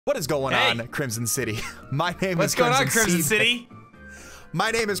What is going on, Crimson City? My name What's is going on, Crimson City?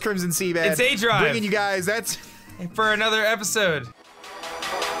 My name is Crimson CBAD. It's A-Drive. Bringing you guys, that's... for another episode.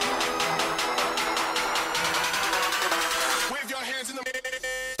 Wave your hands in the...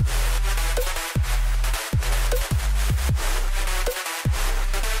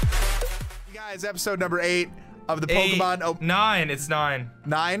 You guys, episode number 8 of the Pokemon... Oh, 9, it's 9.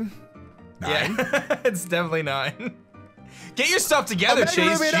 9? 9? Yeah, it's definitely 9. Get your stuff together,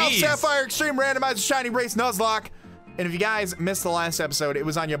 Chase. Jeez. Sapphire Extreme Randomizer Shiny Race Nuzlocke. And if you guys missed the last episode, it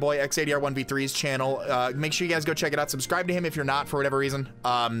was on your boy X80R1v3's channel. Make sure you guys go check it out. Subscribe to him if you're not, for whatever reason.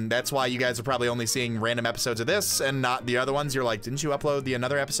 That's why you guys are probably only seeing random episodes of this and not the other ones. You're like, didn't you upload the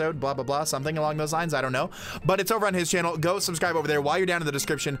another episode? Blah, blah, blah. Something along those lines. I don't know. But it's over on his channel. Go subscribe over there. While you're down in the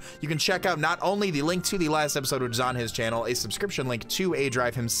description, you can check out not only the link to the last episode, which is on his channel, a subscription link to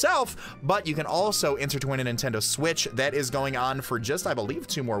A-Drive himself, but you can also enter to win a Nintendo Switch. That is going on for just, I believe,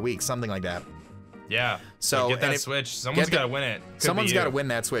 2 more weeks. Something like that. Yeah. So get that Switch. Someone's got to win it. Someone's got to win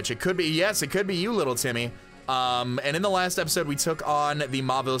that Switch. It could be, yes, it could be you, little Timmy. And in the last episode, we took on the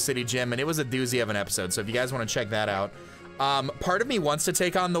Mauville City Gym, and it was a doozy of an episode. So if you guys want to check that out, part of me wants to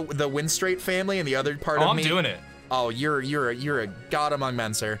take on the Win Straight family, and the other part of me. I'm doing it. Oh, you're a god among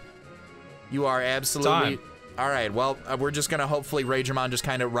men, sir. You are absolutely. All right, well, we're just gonna hopefully Ragermon just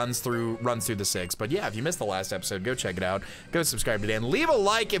kind of runs through the 6. But yeah, if you missed the last episode, go check it out. Go subscribe today and leave a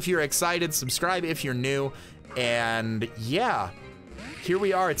like if you're excited. Subscribe if you're new. And yeah, here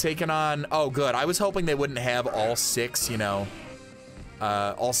we are taking on. Oh, good. I was hoping they wouldn't have all 6, you know,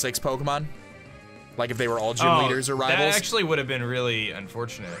 all 6 Pokemon. Like if they were all gym leaders or rivals. That actually would have been really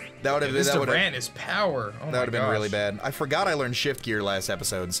unfortunate. That would have been. Mr. Brand is power. Oh, that would have been really bad. I forgot I learned Shift Gear last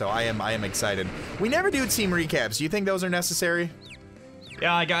episode, so I am excited. We never do team recaps. Do you think those are necessary?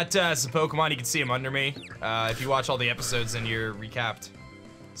 Yeah, I got some Pokemon. You can see them under me. If you watch all the episodes, then you're recapped.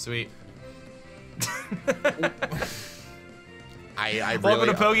 Sweet. I really. Welcome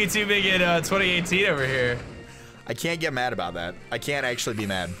to Poke2 Big in 2018 over here. I can't get mad about that. I can't actually be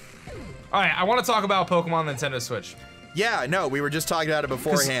mad. All right, I want to talk about Pokemon on the Nintendo Switch. Yeah, no, we were just talking about it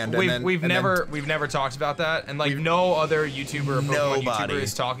beforehand. We've never talked about that, and like no other YouTuber or Pokemon YouTuber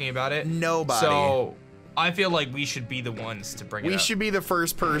is talking about it. Nobody. So I feel like we should be the ones to bring it up. We should be the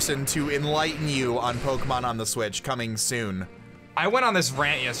first person to enlighten you on Pokemon on the Switch coming soon. I went on this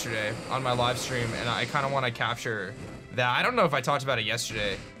rant yesterday on my live stream, and I kind of want to capture that. I don't know if I talked about it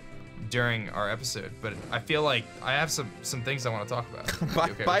yesterday during our episode, but I feel like I have some things I want to talk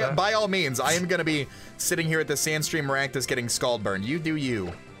about. By all means, I am gonna be sitting here at the Sandstream Maractus getting scald burned. You do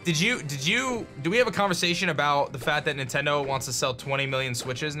you. Do we have a conversation about the fact that Nintendo wants to sell 20 million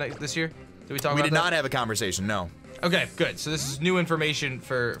Switches this year? Did we talk about that? We did not have a conversation, no. Okay, good. So this is new information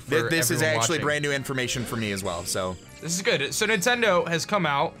for this is actually watching. Brand new information for me as well, so. This is good. So Nintendo has come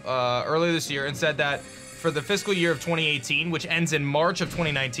out earlier this year and said that for the fiscal year of 2018, which ends in March of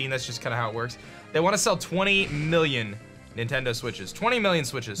 2019, that's just kind of how it works, they want to sell 20 million Nintendo Switches. 20 million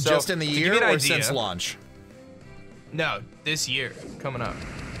Switches. So, just in the year or since launch? No, this year, coming up.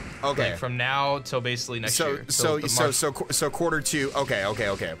 Okay. Like from now till basically next year. So quarter 2.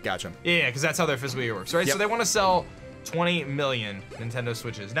 Okay. Gotcha. Yeah, because that's how their fiscal year works, right? Yep. So they want to sell 20 million Nintendo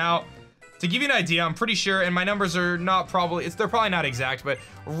Switches. Now, to give you an idea, I'm pretty sure, and my numbers are not they're probably not exact, but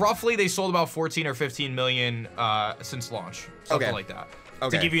roughly they sold about 14 or 15 million since launch, something like that.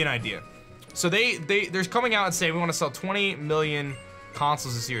 Okay. To give you an idea. So they're coming out and saying we want to sell 20 million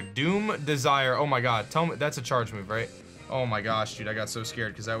consoles this year. Doom Desire, oh my God, tell me, that's a charge move, right? Oh my gosh, dude, I got so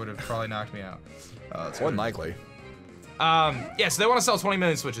scared because that would have probably knocked me out. More than likely. Yeah, so they want to sell 20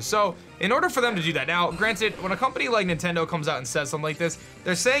 million Switches. So in order for them to do that, now granted, when a company like Nintendo comes out and says something like this,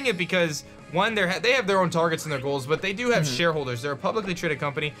 they're saying it because one, they have their own targets and their goals, but they do have shareholders. They're a publicly traded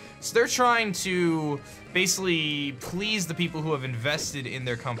company, so they're trying to basically please the people who have invested in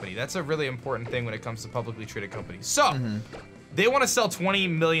their company. That's a really important thing when it comes to publicly traded companies. So they want to sell 20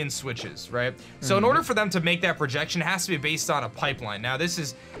 million Switches, right? So in order for them to make that projection, it has to be based on a pipeline. Now, this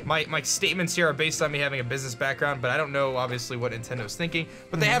is my statements here are based on me having a business background, but I don't know obviously what Nintendo's thinking.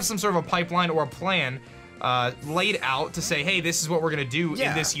 But they have some sort of a pipeline or a plan laid out to say, hey, this is what we're gonna do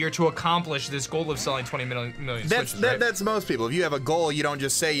in this year to accomplish this goal of selling 20 million Switches. Right? That's most people. If you have a goal, you don't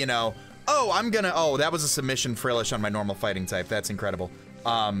just say, you know, oh, that was a submission frillish on my normal fighting type. That's incredible.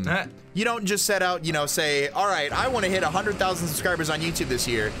 You don't just set out, you know, say, all right, I want to hit 100,000 subscribers on YouTube this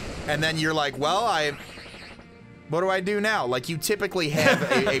year, and then you're like, well, what do I do now? Like, you typically have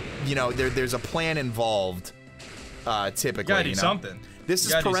a you know, there's a plan involved, typically. You gotta do something. This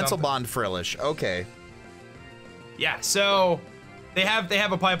is parental bond frillish. Okay. Yeah, so they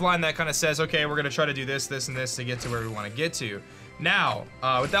have a pipeline that kind of says, okay, we're gonna try to do this, this, and this to get to where we want to get to. Now,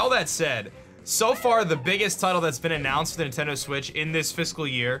 with all that said, so far the biggest title that's been announced for the Nintendo Switch in this fiscal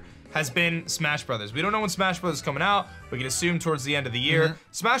year has been Smash Brothers. We don't know when Smash Brothers is coming out. We can assume towards the end of the year.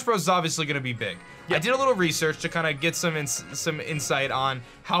 Smash Bros is obviously going to be big. I did a little research to kind of get some insight on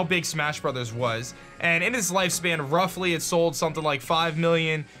how big Smash Brothers was, and in its lifespan, roughly it sold something like 5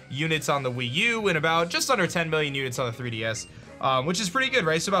 million units on the Wii U and about just under 10 million units on the 3DS, which is pretty good,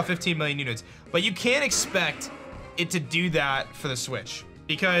 right? So about 15 million units. But you can't expect it to do that for the Switch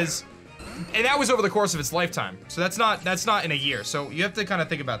because, and that was over the course of its lifetime. So that's not in a year. So you have to kind of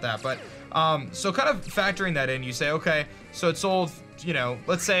think about that. But so kind of factoring that in, you say, okay, so it sold, you know,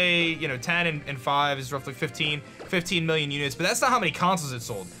 let's say, you know, 10 and 5 is roughly 15 million units, but that's not how many consoles it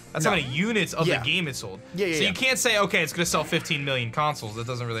sold. That's how many units of the game it sold. So you can't say, okay, it's gonna sell 15 million consoles. That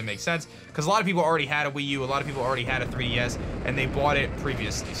doesn't really make sense because a lot of people already had a Wii U, a lot of people already had a 3DS, and they bought it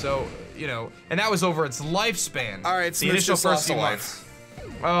previously. So, you know, and that was over its lifespan. All right, so the initial first few months.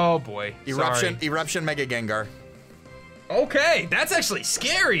 Oh boy. Eruption Mega Gengar. Okay, that's actually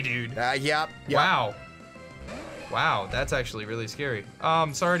scary, dude. Yep. Wow. Wow, that's actually really scary.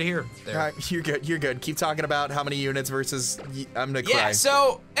 Sorry to hear there. You're good, you're good. Keep talking about how many units versus, I'm gonna cry. Yeah,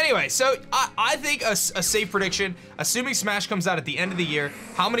 so, anyway, so I think a safe prediction, assuming Smash comes out at the end of the year,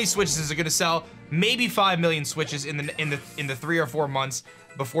 how many Switches is it gonna sell? Maybe 5 million Switches in the 3 or 4 months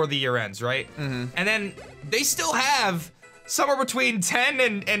before the year ends, right? And then they still have somewhere between 10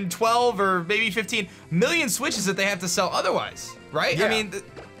 and 12 or maybe 15 million Switches that they have to sell otherwise, right? I mean,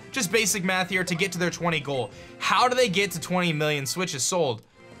 just basic math here to get to their 20 goal. How do they get to 20 million Switches sold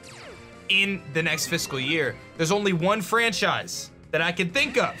in the next fiscal year? There's only one franchise that I can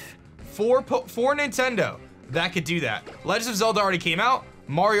think of for Nintendo that could do that. Legends of Zelda already came out,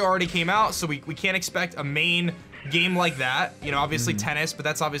 Mario already came out, so we can't expect a main game like that. You know, obviously tennis, but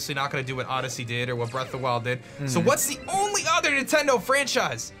that's obviously not gonna do what Odyssey did or what Breath of the Wild did. So what's the only other Nintendo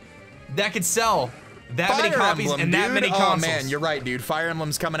franchise that could sell that many copies and that many consoles? Oh man, you're right, dude. Fire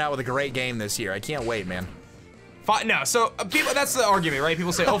Emblem's coming out with a great game this year. I can't wait, man. No, so people, that's the argument, right?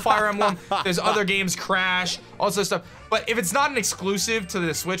 People say, oh, Fire Emblem, there's other games, Crash, all this other stuff. But if it's not an exclusive to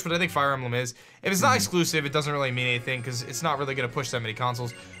the Switch, which I think Fire Emblem is, if it's not exclusive, it doesn't really mean anything because it's not really going to push that many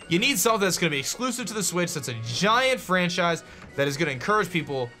consoles. You need something that's going to be exclusive to the Switch, that's a giant franchise that is going to encourage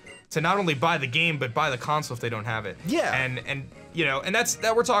people to not only buy the game, but buy the console if they don't have it. Yeah. And you know, and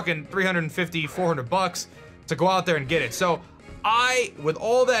that we're talking 350, 400 bucks to go out there and get it. So with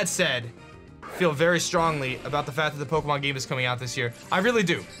all that said, feel very strongly about the fact that the Pokemon game is coming out this year. I really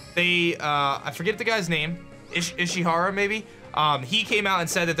do. They, I forget the guy's name, Ishihara maybe? He came out and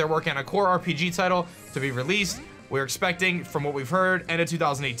said that they're working on a core RPG title to be released. We're expecting, from what we've heard, end of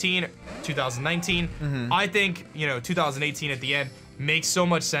 2018, 2019. I think, you know, 2018 at the end makes so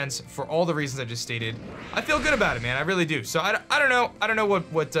much sense for all the reasons I just stated. I feel good about it, man. I really do. So I don't know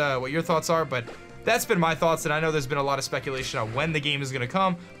what your thoughts are, but that's been my thoughts, and I know there's been a lot of speculation on when the game is gonna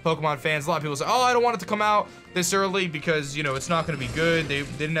come. Pokemon fans, a lot of people say, oh, I don't want it to come out this early because, you know, it's not gonna be good. They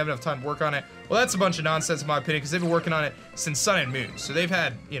didn't have enough time to work on it. Well, that's a bunch of nonsense in my opinion because they've been working on it since Sun and Moon. So they've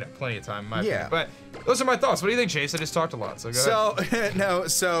had, you know, plenty of time in my opinion. But those are my thoughts. What do you think, Chase? I just talked a lot, so go ahead.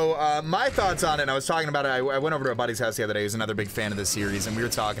 My thoughts on it, and I was talking about it, I went over to a buddy's house the other day who's another big fan of the series, and we were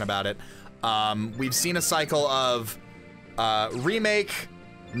talking about it. We've seen a cycle of remake,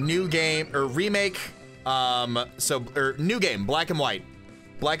 new game, or remake, new game, Black and White.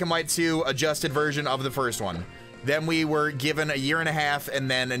 Black and White 2, adjusted version of the first one. Then we were given a year and a half, and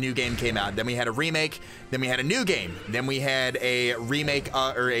then a new game came out. Then we had a remake, then we had a new game. Then we had a remake,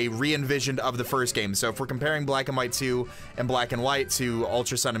 or a re-envisioned of the first game. So if we're comparing Black and White 2 and Black and White to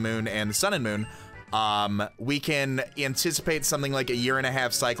Ultra Sun and Moon and Sun and Moon, we can anticipate something like a year and a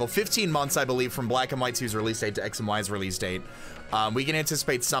half cycle, 15 months, I believe, from Black and White 2's release date to X and Y's release date. We can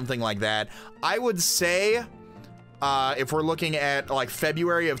anticipate something like that. I would say, if we're looking at like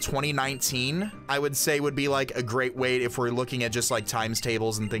February of 2019, I would say would be like a great wait if we're looking at just like times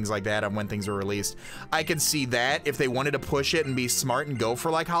tables and things like that on when things are released. I could see that if they wanted to push it and be smart and go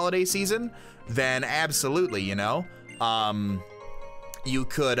for like holiday season, then absolutely, you know.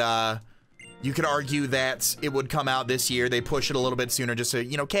 You could argue that it would come out this year. They push it a little bit sooner just to,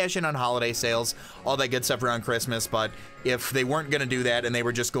 you know, cash in on holiday sales, all that good stuff around Christmas. But if they weren't going to do that and they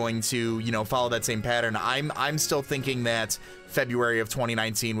were just going to, you know, follow that same pattern, I'm still thinking that February of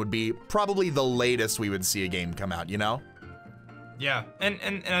 2019 would be probably the latest we would see a game come out, you know? Yeah,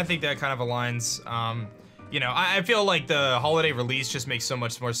 and I think that kind of aligns. You know, I feel like the holiday release just makes so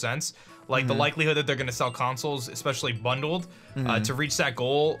much more sense. Like the likelihood that they're going to sell consoles, especially bundled, to reach that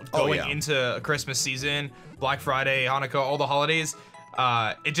goal going into Christmas season, Black Friday, Hanukkah, all the holidays,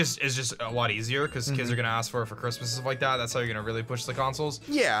 it just is just a lot easier because kids are gonna ask for it for Christmas and stuff like that. That's how you're gonna really push the consoles.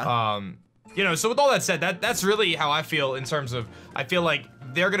 Yeah. You know, so with all that said, that's really how I feel in terms of, I feel like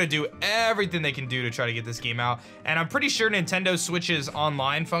they're gonna do everything they can do to try to get this game out. And I'm pretty sure Nintendo Switch's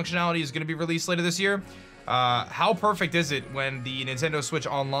online functionality is gonna be released later this year. How perfect is it when the Nintendo Switch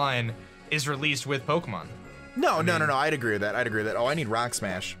Online is released with Pokemon? No, I'd agree with that. Oh, I need Rock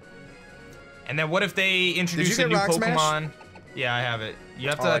Smash. And then what if they introduce a new Rock Pokemon? Smash? Yeah, I have it. You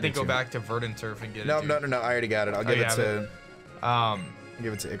have to, I think, go back to Verdant Turf and get it. No, I already got it. I'll give it to.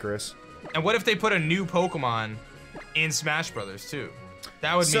 Give it to Icarus. And what if they put a new Pokemon in Smash Brothers too?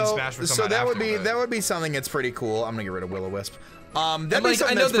 That would mean Smash would come So out that after, would be something that's pretty cool. I'm gonna get rid of Will-O-Wisp. And like,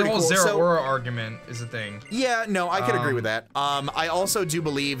 I know the whole Zero-Aura argument is a thing. Yeah, no, I could agree with that. I also do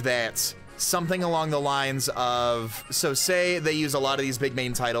believe that something along the lines of, so say they use a lot of these big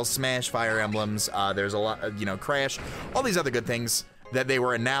main titles, Smash, Fire Emblems, there's a lot, you know, Crash, all these other good things that they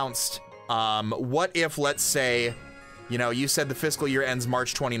were announced. What if, let's say, you know, you said the fiscal year ends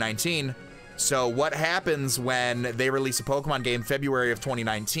March 2019. So what happens when they release a Pokemon game February of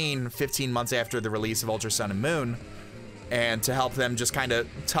 2019, 15 months after the release of Ultra Sun and Moon? And to help them just kind of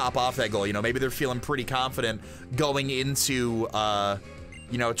top off that goal, you know, maybe they're feeling pretty confident going into,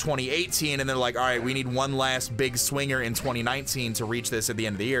 you know, 2018, and they're like, all right, we need one last big swinger in 2019 to reach this at the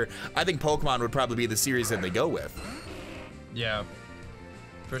end of the year. I think Pokemon would probably be the series that they go with. Yeah,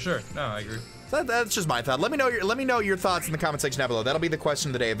 for sure. No, I agree. So that's just my thought. Let me know your thoughts in the comment section down below. That'll be the question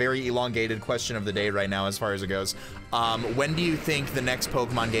of the day, a very elongated question of the day right now as far as it goes. When do you think the next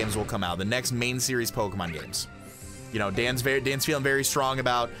Pokemon games will come out? The next main series Pokemon games? You know, Dan's feeling very strong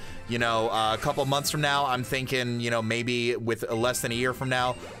about, you know, a couple months from now. I'm thinking, you know, maybe with less than a year from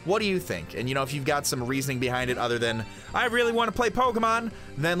now. What do you think? And, you know, if you've got some reasoning behind it other than, I really want to play Pokemon,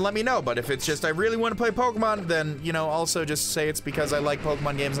 then let me know. But if it's just, I really want to play Pokemon, then, you know, also just say it's because I like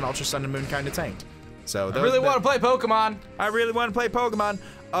Pokemon games and Ultra Sun and Moon kind of tanked. So I really want to play Pokemon. I really want to play Pokemon.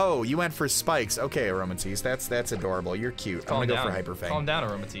 Oh, you went for Spikes. Okay, Aromatisse, that's adorable. You're cute. I'm gonna go for Hyperfang. Calm down,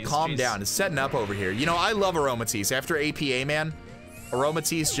 Aromatisse. Calm down. It's setting up over here. You know, I love Aromatisse. After APA, man,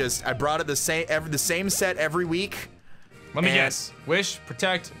 Aromatisse just, I brought it the same set every week. Let me guess. Wish,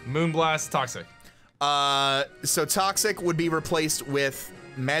 Protect, Moonblast, Toxic. So Toxic would be replaced with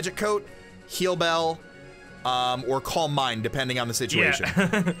Magic Coat, Heal Bell, or Calm Mind, depending on the situation.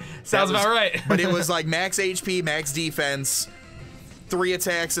 Yeah. Sounds about right. But it was like max HP, max defense, 3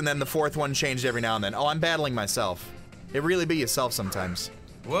 attacks, and then the 4th one changed every now and then. Oh, I'm battling myself. It really be yourself sometimes.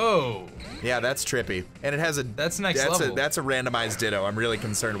 Whoa. Yeah, that's trippy. And it has a... That's next level. That's a randomized Ditto. I'm really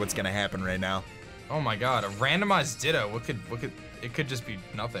concerned what's gonna happen right now. Oh my god, a randomized Ditto. What could... It could just be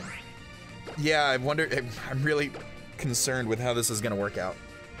nothing. Yeah, I wonder... I'm really concerned with how this is gonna work out.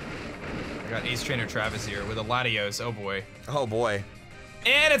 I got Ace Trainer Travis here with a Latios. Oh boy. Oh boy.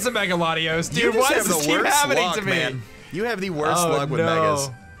 And it's a Mega Latios. Dude, why does this keep happening to me? Man. You have the worst luck with Megas.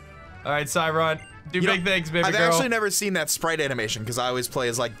 Alright, Cyron. Do big things, baby I've girl. actually never seen that sprite animation because I always play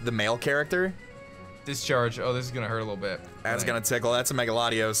as like the male character. Discharge. Oh, this is gonna hurt a little bit. That's gonna tickle. That's a Mega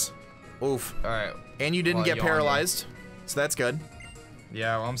Latios. Oof. Alright. And you didn't get paralyzed, so that's good.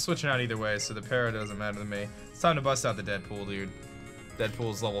 Yeah, well, I'm switching out either way, so the para doesn't matter to me. It's time to bust out the Deadpool, dude.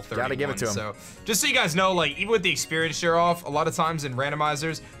 Deadpool's level 31. Gotta give it to him. So, just so you guys know, like, even with the experience share off, a lot of times in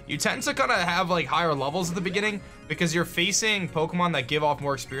randomizers, you tend to kind of have, like, higher levels at the beginning because you're facing Pokemon that give off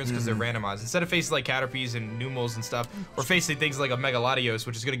more experience because they're randomized. Instead of facing, like, Caterpies and Numels and stuff, we're facing things like a Mega Latios,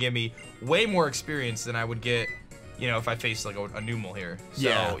 which is going to give me way more experience than I would get, you know, if I faced, like, a Numel here.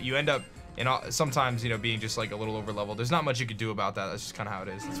 So, you end up... And sometimes, you know, being just like a little over level. There's not much you could do about that. That's just kind of how it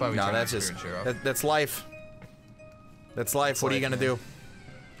is. That's why we try to experience share off. That's life. That's life. What are you gonna do?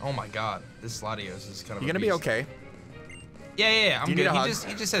 Oh my god, this Latios is kind of. You're gonna be okay. Yeah. I'm good.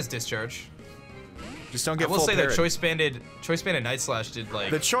 He just has discharge. Just don't get full I will say parried. that choice banded Night Slash did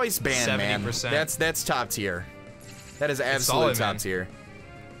like the choice band 70%. Man. That's top tier. That is absolute top tier.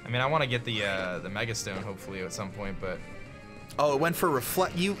 I mean, I want to get the Mega Stone hopefully at some point, but. Oh, it went for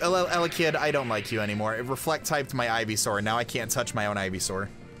Reflect. You, Ella Kid, I don't like you anymore. It Reflect typed my Ivysaur. Now I can't touch my own Ivysaur.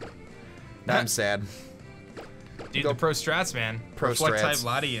 Now I'm sad. Dude, the Pro Strats, man. Reflect type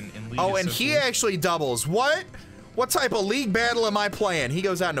Lottie and League. Oh, and he actually doubles. What? What type of league battle am I playing? He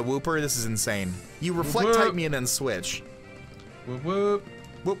goes out into Wooper. This is insane. You Reflect type me and then switch. Whoop whoop.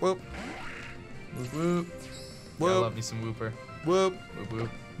 Whoop whoop. Whoop whoop. Whoop. I love me some Wooper. Whoop. Whoop whoop.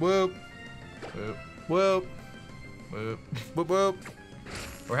 Whoop. Whoop. Whoop. Whoop. Whoop whoop.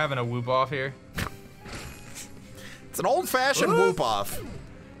 We're having a whoop off here. It's an old-fashioned whoop off.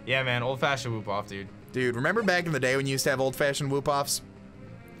 Yeah, man, old-fashioned whoop off, dude. Dude, remember back in the day when you used to have old-fashioned whoop offs?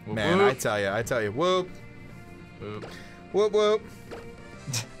 Whoop, Man, whoop. I tell you, whoop. Whoop. Whoop, whoop.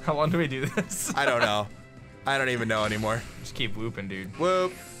 How long do we do this? I don't know. I don't even know anymore. Just keep whooping, dude.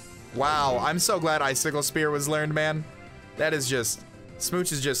 Whoop. Wow, I'm so glad Icicle Spear was learned, man. That is just...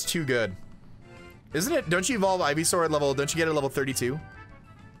 Smooch is just too good. Isn't it? Don't you evolve Ivysaur at level... Don't you get it at level 32?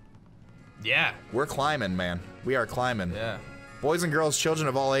 Yeah. We're climbing, man. We are climbing. Yeah. Boys and girls, children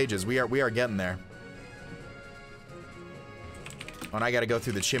of all ages, we are getting there. Oh, and I gotta go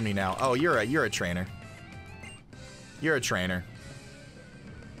through the chimney now. Oh, you're a trainer. You're a trainer.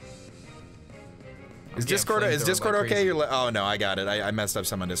 Is Discord okay? Oh no, I got it. I messed up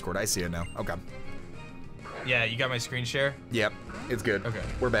some on Discord. I see it now. Okay. Yeah, you got my screen share? Yep, it's good. Okay.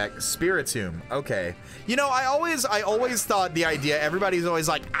 We're back. Spiritomb. Okay. You know, I always thought the idea, everybody's always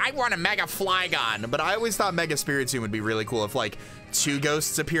like, I want a Mega Flygon, but I always thought Mega Spiritomb would be really cool if like 2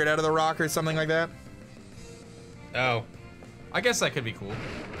 ghosts appeared out of the rock or something like that. Oh. I guess that could be cool.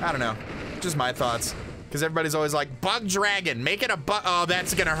 I don't know. Just my thoughts. Because everybody's always like, Bug Dragon, make it a bug. Oh,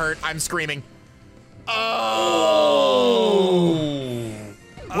 that's gonna hurt. I'm screaming. Oh!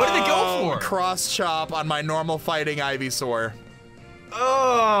 What did they go for? Cross chop on my normal fighting Ivysaur.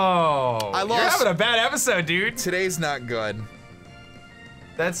 Oh! I lost. You're having a bad episode, dude. Today's not good.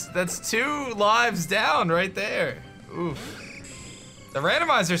 That's 2 lives down right there. Oof. The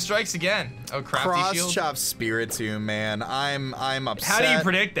randomizer strikes again. Oh, crafty Cross shield. chop Spiritomb, man. I'm upset. How do you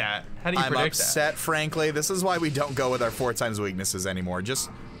predict that? How do you predict that? I'm upset, frankly. This is why we don't go with our 4 times weaknesses anymore. Just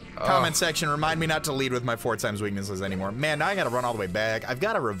comment section, remind me not to lead with my 4 times weaknesses anymore. Man, now I gotta run all the way back. I've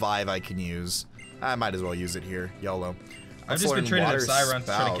got a revive I can use. I might as well use it here. YOLO. I've just been training Psyron to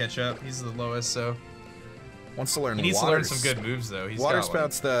try to catch up. He's the lowest, so. Wants to learn He needs to learn some good moves, though. He's Water got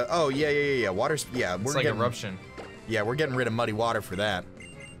Spout's the. Oh, yeah. Yeah, we're it's like getting, Eruption. Yeah, we're getting rid of Muddy Water for that.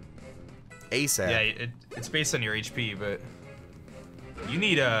 ASAP. Yeah, it's based on your HP, but you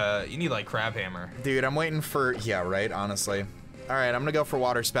need like Crab Hammer. Dude, I'm waiting for. Yeah, right, honestly. Alright, I'm gonna go for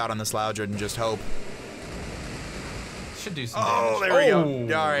Water Spout on this Loudred and just hope. Should do some damage. There we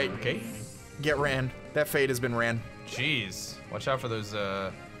go. Alright. Okay. Get ran. That fade has been ran. Jeez. Watch out for those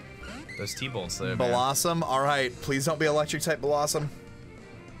T-bolts there, man. Blossom. Alright, please don't be electric type Blossom.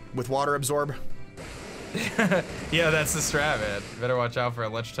 With Water Absorb. Yeah, that's the strat, man. Better watch out for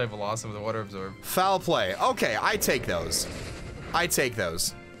electric type Blossom with a Water Absorb. Foul play. Okay, I take those. I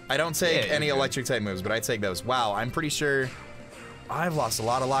don't take any electric type moves, but I take those. Wow, I'm pretty sure I've lost a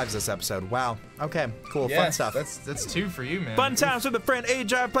lot of lives this episode. Wow. Okay, cool. Yeah, fun stuff. That's 2 for you, man. Fun times with a friend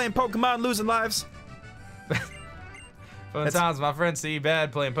A-Drive playing Pokemon, losing lives. Fun times, my friend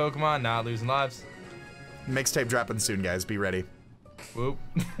CBAD playing Pokemon, not losing lives. Mixtape dropping soon, guys. Be ready. Whoop.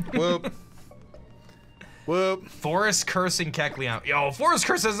 Whoop. Whoop. Forest Cursing Kecleon. Yo, Forest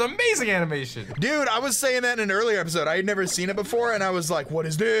Curse has an amazing animation. Dude, I was saying that in an earlier episode. I had never seen it before, and I was like, what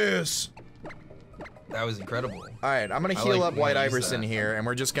is this? That was incredible. All right, I'm gonna heal up White Iverson here, and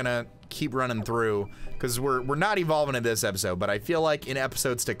we're just gonna keep running through, because we're not evolving in this episode, but I feel like in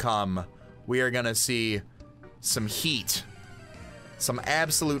episodes to come, we are gonna see some heat. Some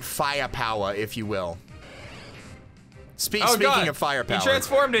absolute firepower, if you will. Speaking of firepower. He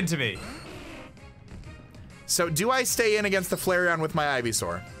transformed into me. So do I stay in against the Flareon with my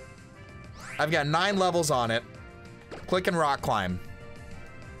Ivysaur? I've got 9 levels on it. Click and rock climb.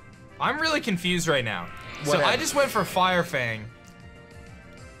 I'm really confused right now. So I just went for Fire Fang,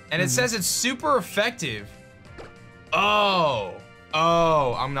 and it says it's super effective. Oh,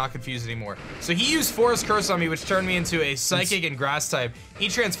 I'm not confused anymore. So he used Forest Curse on me, which turned me into a Psychic and Grass type. He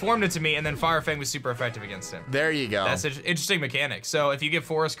transformed into me, and then Fire Fang was super effective against him. There you go. That's an interesting mechanic. So if you get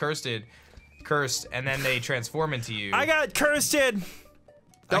Forest Cursed, and then they transform into you. I got cursed.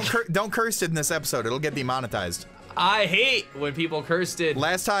 Don't curse it in this episode. It'll get demonetized. I hate when people cursed it.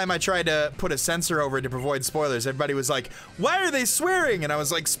 Last time I tried to put a censor over it to avoid spoilers, everybody was like, why are they swearing? And I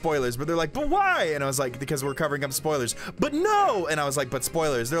was like, spoilers. But they're like, but why? And I was like, because we're covering up spoilers. But no! And I was like, but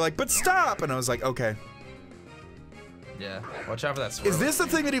spoilers. They're like, but stop! And I was like, okay. Yeah, watch out for that swirl. Is this the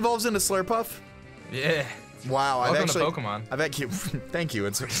thing that evolves into Slurpuff? Yeah. Wow, Welcome to Pokemon. Thank you.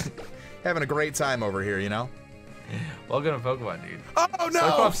 It's having a great time over here, you know? Welcome to Pokemon, dude. Oh, no!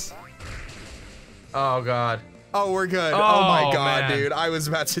 Slurpuffs. Oh, God. Oh, we're good. Oh my God, man. Dude. I was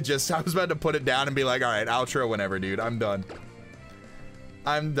about to put it down and be like, all right, outro whenever, dude. I'm done.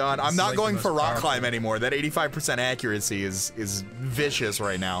 I'm not like going for rock climb anymore. That 85% accuracy is vicious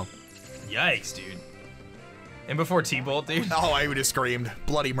right now. Yikes, dude. And before T-Bolt, dude. Oh, I would have screamed.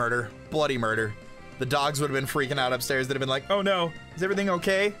 Bloody murder. Bloody murder. The dogs would have been freaking out upstairs. They'd have been like, oh no, is everything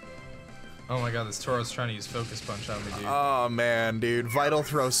okay? Oh my God, this Tauro's trying to use Focus Punch on me, dude. Oh man, dude. Vital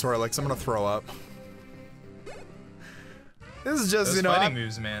Throw Snorlax. I'm gonna throw up. This is just, those you know, fighting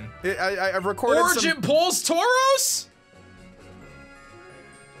moves, man. I recorded Origin pulls Tauros?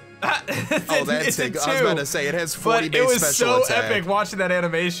 Oh, that's sick. I was about to say, it has 40 but base it was special so attack. epic watching that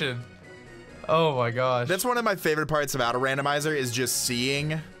animation. Oh my gosh. That's one of my favorite parts about a randomizer is just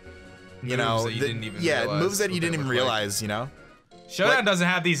seeing, you know, that you didn't even yeah, realize moves that you what didn't they even look like. realize, you know? Showdown doesn't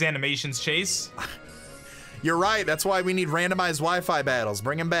have these animations, Chase. You're right. That's why we need randomized Wi-Fi battles.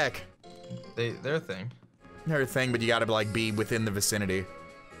 Bring them back. They're a thing. They're a thing, but you gotta like be within the vicinity. I'm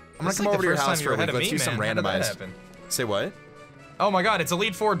gonna This is come like over the to your first house time for a you were week. ahead of Let's me, do some man. How did that randomized. happen? Say what? Oh my god, it's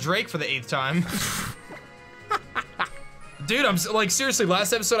Elite Four Drake for the 8th time. Dude, I'm like, seriously,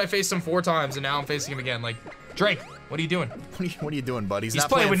 last episode I faced him 4 times and now I'm facing him again. Like, Drake, what are you doing? What are you doing, buddy? He's He's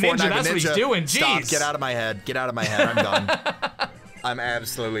not playing with Ninja, Fortnite that's what he's doing, Stop, jeez. get out of my head. Get out of my head, I'm done. I'm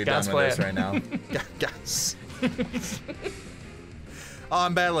absolutely done with this right now. Guys. Oh,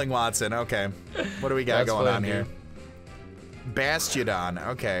 I'm battling Watson, okay. What do we got going on here? Bastiodon,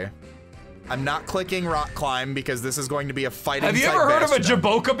 okay. I'm not clicking Rock Climb because this is going to be a fighting Have you type ever heard of a Bastiodon.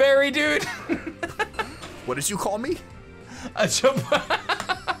 Jaboka berry, dude? What did you call me? A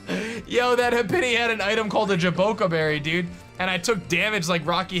Yo, that Hapini had an item called a Jaboka berry, dude. And I took damage like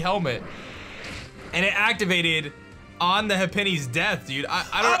Rocky Helmet. And it activated on the Hapini's death, dude.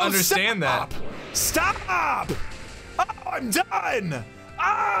 I don't understand that. Stop! Oh, I'm done!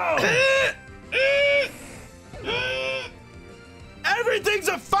 Oh! Everything's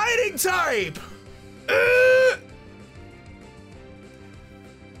a fighting type!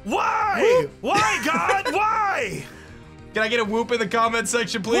 Why? Why, God? Why? Can I get a whoop in the comment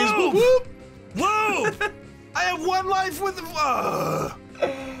section, please? Whoop! Whoop, Whoop! I have 1 life with the.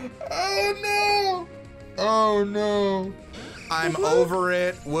 Oh no! Oh no! I'm over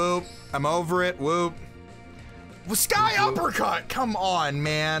it. Whoop! I'm over it. Whoop! Well, Sky Uppercut! Come on,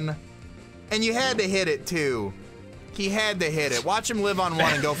 man! And you had to hit it too. He had to hit it. Watch him live on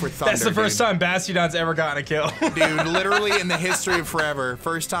 1 and go for Thunder. That's the first time Bastiodon's ever gotten a kill. Dude, literally in the history of forever.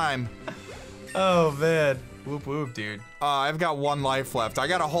 First time. Oh man. Whoop whoop, dude. I've got 1 life left. I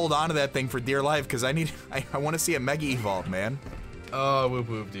gotta hold on to that thing for dear life because I want to see a Mega Evolve, man. Oh, whoop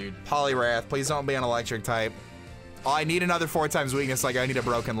whoop, dude. Poliwrath, please don't be an electric type. Oh, I need another 4 times weakness like I need a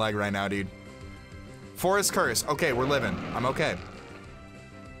broken leg right now, dude. Forest Curse. Okay, we're living. I'm okay.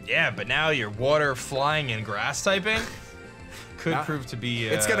 Yeah, but now your water, flying, and grass typing could prove to be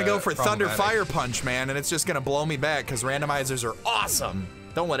It's gonna go for Thunder problematic. Fire Punch, man, and it's just gonna blow me back because randomizers are awesome.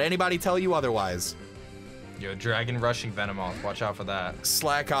 Don't let anybody tell you otherwise. Yo, Dragon Rushing Venomoth. Watch out for that.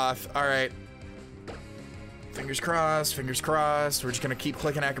 Slackoth. All right. Fingers crossed, fingers crossed. We're just gonna keep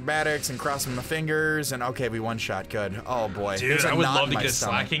clicking acrobatics and crossing my fingers, and okay, we one-shot. Good. Oh boy. Dude, There's a I would knot love in to my get a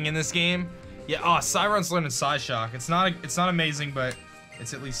stomach. slacking in this game. Yeah, oh, Cyron's learning Psyshock. It's not amazing, but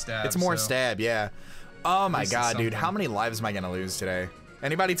it's at least stab. It's more so. stab, yeah. Oh my least god, it's dude. something. How many lives am I gonna lose today?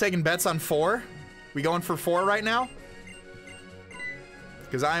 Anybody taking bets on 4? We going for 4 right now?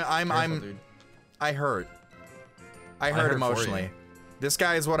 Because Careful, dude. I hurt. I hurt hurt for emotionally. you. This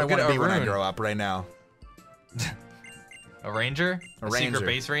guy is what Look I want at to be when I Arun. grow up right now. A ranger? A secret ranger.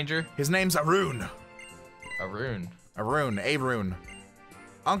 base ranger? His name's Arun. A rune. Arun. I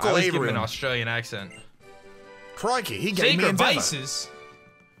Uncle always give him an Arun. Australian accent. Crikey, he gave me Secret a demo. bases.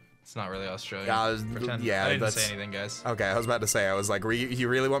 It's not really Australian. Yeah, I didn't that's- say anything, guys. Okay, I was about to say, I was like, you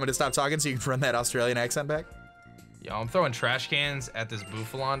really want me to stop talking so you can run that Australian accent back? Yo, I'm throwing trash cans at this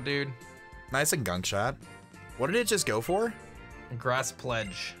Bouffalon, dude. Nice and gunk shot. What did it just go for? Grass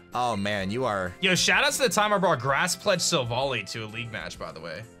Pledge. Oh man, you are Yo, shout out to the time I brought Grass Pledge Silvally to a league match, by the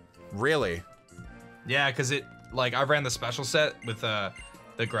way. really. Yeah, because I ran the special set with the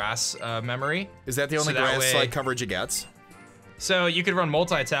grass memory. Is that the only So that grass way- like coverage it gets? So you could run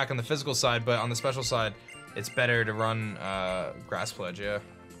multi-attack on the physical side, but on the special side, it's better to run Grass Pledge, yeah.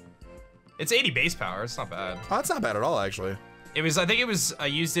 It's 80 base power, it's not bad. Oh, that's not bad at all, actually. I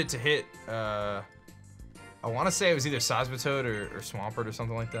used it to hit, I want to say it was either Seismitoad or Swampert or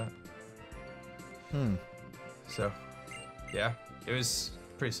something like that. So, yeah, it was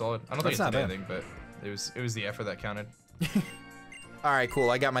pretty solid. I don't think That's it did not bad. anything, but it was the effort that counted. All right, cool.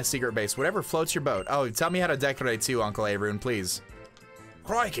 I got my secret base. Whatever floats your boat. Oh, tell me how to decorate too, Uncle Arun, please.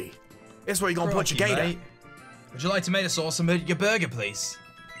 Crikey. This where you gonna put your Crikey, gator. mate. Would you like tomato sauce on your burger, please?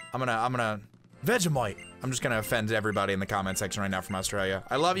 I'm gonna Vegemite. I'm just gonna offend everybody in the comment section right now from Australia.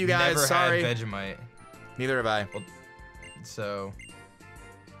 I love you guys. Never Sorry. had Vegemite, Neither have I. so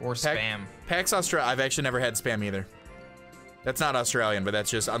or Pac- spam. PAX Australia. I've actually never had spam either. That's not Australian, but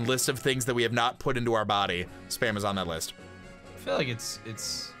that's just on list of things that we have not put into our body. Spam is on that list. I feel like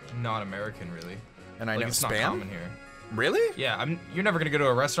it's not American, really. And I Like know it's not spam. common here. Really? Yeah, you're never gonna go to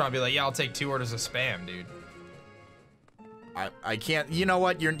a restaurant and be like, yeah, I'll take 2 orders of spam, dude. I can't. You know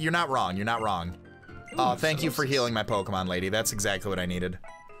what? You're not wrong. You're not wrong. Oh, thank you for healing my Pokemon, lady. That's exactly what I needed.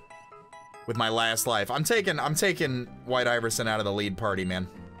 with my last life. I'm taking White Iverson out of the lead party, man.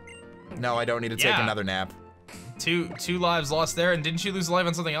 No, I don't need to take another nap. Two lives lost there, and didn't you lose a life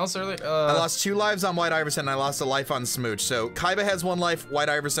on something else earlier? I lost 2 lives on White Iverson, and I lost a life on Smooch. So Kaiba has 1 life, White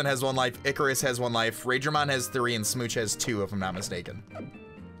Iverson has 1 life, Icarus has 1 life, Ragermon has 3, and Smooch has 2, if I'm not mistaken.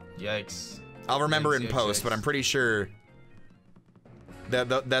 Yikes. I'll remember in post, but I'm pretty sure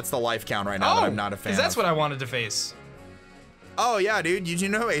that's the life count right now that I'm not a fan of. That's what I wanted to face. Oh yeah, dude. Did you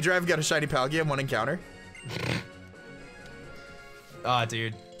know A-Drive got a shiny Palkia in 1 encounter? Ah,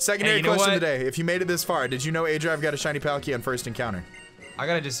 dude. Secondary question of the day. If you made it this far, did you know A-Drive got a shiny Palkia in 1st encounter? I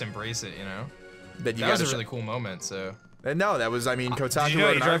gotta just embrace it, you know? That was a really cool moment, so. No, that was, I mean, Kotaku. Did you know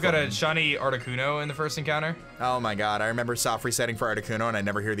A-Drive got a shiny Articuno in the 1st encounter? Oh my god, I remember soft resetting for Articuno and I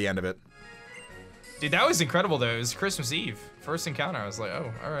never hear the end of it. Dude, that was incredible though. It was Christmas Eve. 1st encounter. I was like,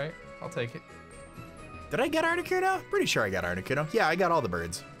 oh, alright. I'll take it. Did I get Articuno? Pretty sure I got Articuno. Yeah, I got all the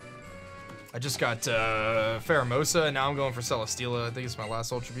birds. I just got Pheromosa, and now I'm going for Celesteela. I think it's my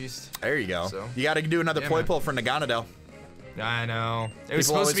last Ultra Beast. There you go. So. You gotta do another poi pull for Naganadel. I know. It was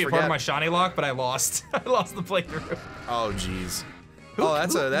supposed to be a part of my shiny lock, but I lost. I lost the playthrough. Oh jeez. Oh,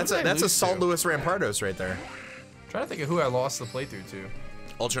 that's a Salt Lewis Rampardos right there. I'm trying to think of who I lost the playthrough to.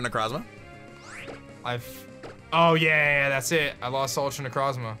 Ultra Necrozma? Oh yeah, that's it. I lost Ultra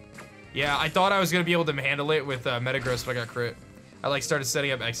Necrozma. Yeah, I thought I was gonna be able to handle it with Metagross, but I got crit. I like started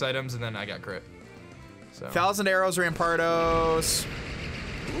setting up X items and then I got crit. So. 1,000 arrows Rampardos.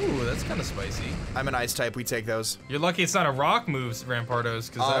 Ooh, that's kind of spicy. I'm an ice type. We take those. You're lucky it's not a rock moves,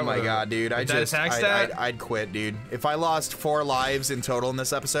 Rampardos. Oh my god, dude! I'd quit, dude. If I lost 4 lives in total in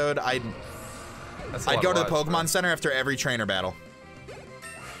this episode, I'd go to the Pokemon Center after every trainer battle.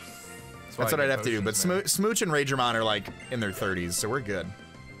 That's what I'd have to do. But Smooch and Ragermon are like in their 30s, so we're good.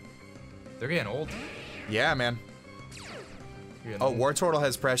 They're getting old. Yeah, man. Oh, Wartortle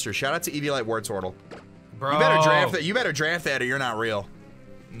has pressure. Shout out to Eviolite Wartortle. Bro. You better draft that. You better draft that, or you're not real.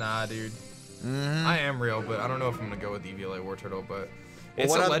 Nah, dude. I am real, but I don't know if I'm gonna go with Eviolite Wartortle. But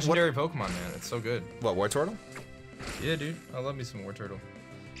it's a legendary Pokemon, man. It's so good. What, Wartortle? Yeah, dude. I love me some Wartortle. All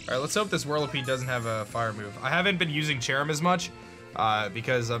right, let's hope this Whirlipede doesn't have a fire move. I haven't been using Cherrim as much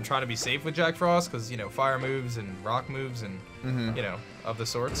because I'm trying to be safe with Jack Frost, because you know fire moves and rock moves and you know of the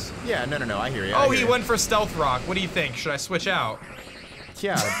sorts. Yeah, no, I hear you. Oh, he went for Stealth Rock. What do you think? Should I switch out?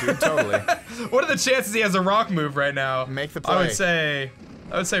 Yeah, dude, totally. What are the chances he has a rock move right now? Make the play.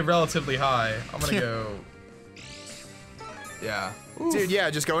 I would say relatively high. I'm gonna go. Yeah. Oof. Dude, yeah,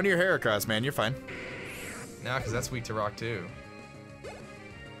 just go into your Heracross, man. You're fine. Nah, because that's weak to rock too.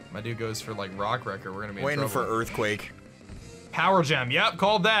 My dude goes for like Rock Wrecker. We're gonna be waiting for Earthquake. Power Gem. Yep,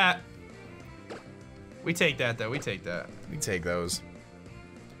 called that. We take that though. We take that. We take those.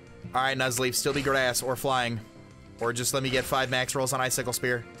 All right, Nuzleaf, still be grass or flying, or just let me get 5 max rolls on Icicle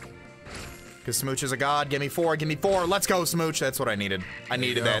Spear. Because Smooch is a god. Give me 4. Give me 4. Let's go, Smooch. That's what I needed. I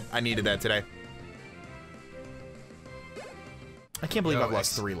needed that. I needed that today. I can't believe I've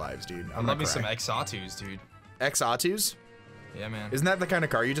lost 3 lives, dude. I love me some Exatus, dude. Exatus? Yeah, man. Isn't that the kind of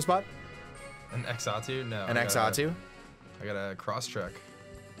car you just bought? An Exatu? No. An Exatu? I got a Crosstrek.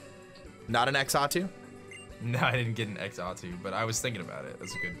 Not an Exatu? No, I didn't get an Exatu, but I was thinking about it.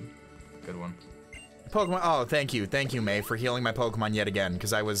 That's a good one. Pokemon. Oh, thank you, May, for healing my Pokemon yet again,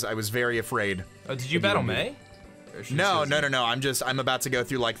 because I was very afraid. Oh, did you battle May? No. I'm about to go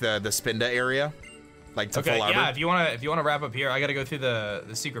through like the Spinda area, like to full arbor. Yeah. If you wanna wrap up here, I gotta go through the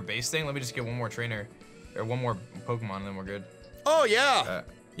secret base thing. Let me just get one more trainer, or one more Pokemon, and then we're good. Oh yeah.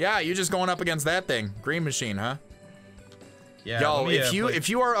 Yeah, you're just going up against that thing, Green Machine, huh? Yeah. Yo, if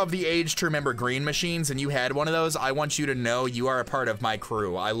you are of the age to remember Green Machines and you had one of those, I want you to know you are a part of my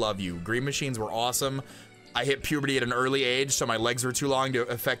crew. I love you. Green Machines were awesome. I hit puberty at an early age, so my legs were too long to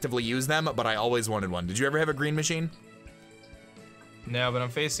effectively use them, but I always wanted one. Did you ever have a Green Machine? No, but I'm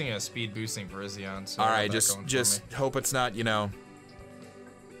facing a speed boosting Virizion, so all right, just hope it's not, you know,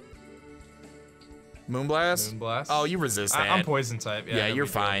 Moonblast? Moonblast? Oh, you resist that. I'm poison type. Yeah, you're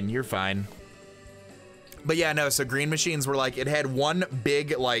fine. You're fine. But yeah, no, so Green Machines were like, it had one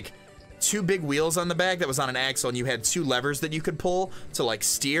big, like, 2 big wheels on the back that was on an axle, and you had 2 levers that you could pull to, like,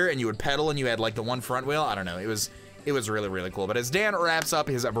 steer, and you would pedal, and you had, like, the one front wheel. I don't know. It was really, really cool. But as Dan wraps up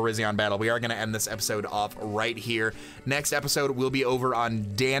his Virizion battle, we are going to end this episode off right here. Next episode will be over on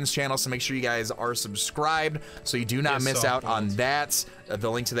Dan's channel, so make sure you guys are subscribed so you do not miss out on that. The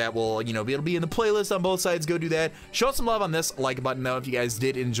link to that will, you know, it'll be in the playlist on both sides. Go do that. Show some love on this like button, though, if you guys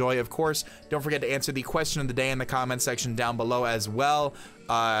did enjoy. Of course, don't forget to answer the question of the day in the comment section down below as well.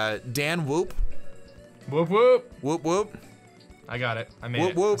 Dan, whoop. Whoop, whoop. Whoop, whoop. I got it. I made Whoop,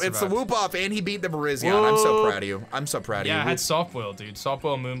 it. whoop. I It's the survived. whoop off, and he beat the Virizion. I'm so proud of you. I'm so proud of you. Yeah, I had soft boil, dude. Soft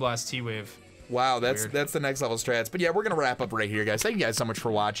boil, Moonblast, T-Wave. Wow, that's Weird. the next level strats. But yeah, we're gonna wrap up right here, guys. Thank you guys so much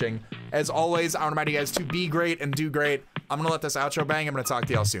for watching. As always, I want to remind you guys to be great and do great. I'm gonna let this outro bang. I'm gonna talk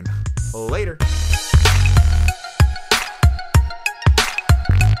to y'all soon. Later.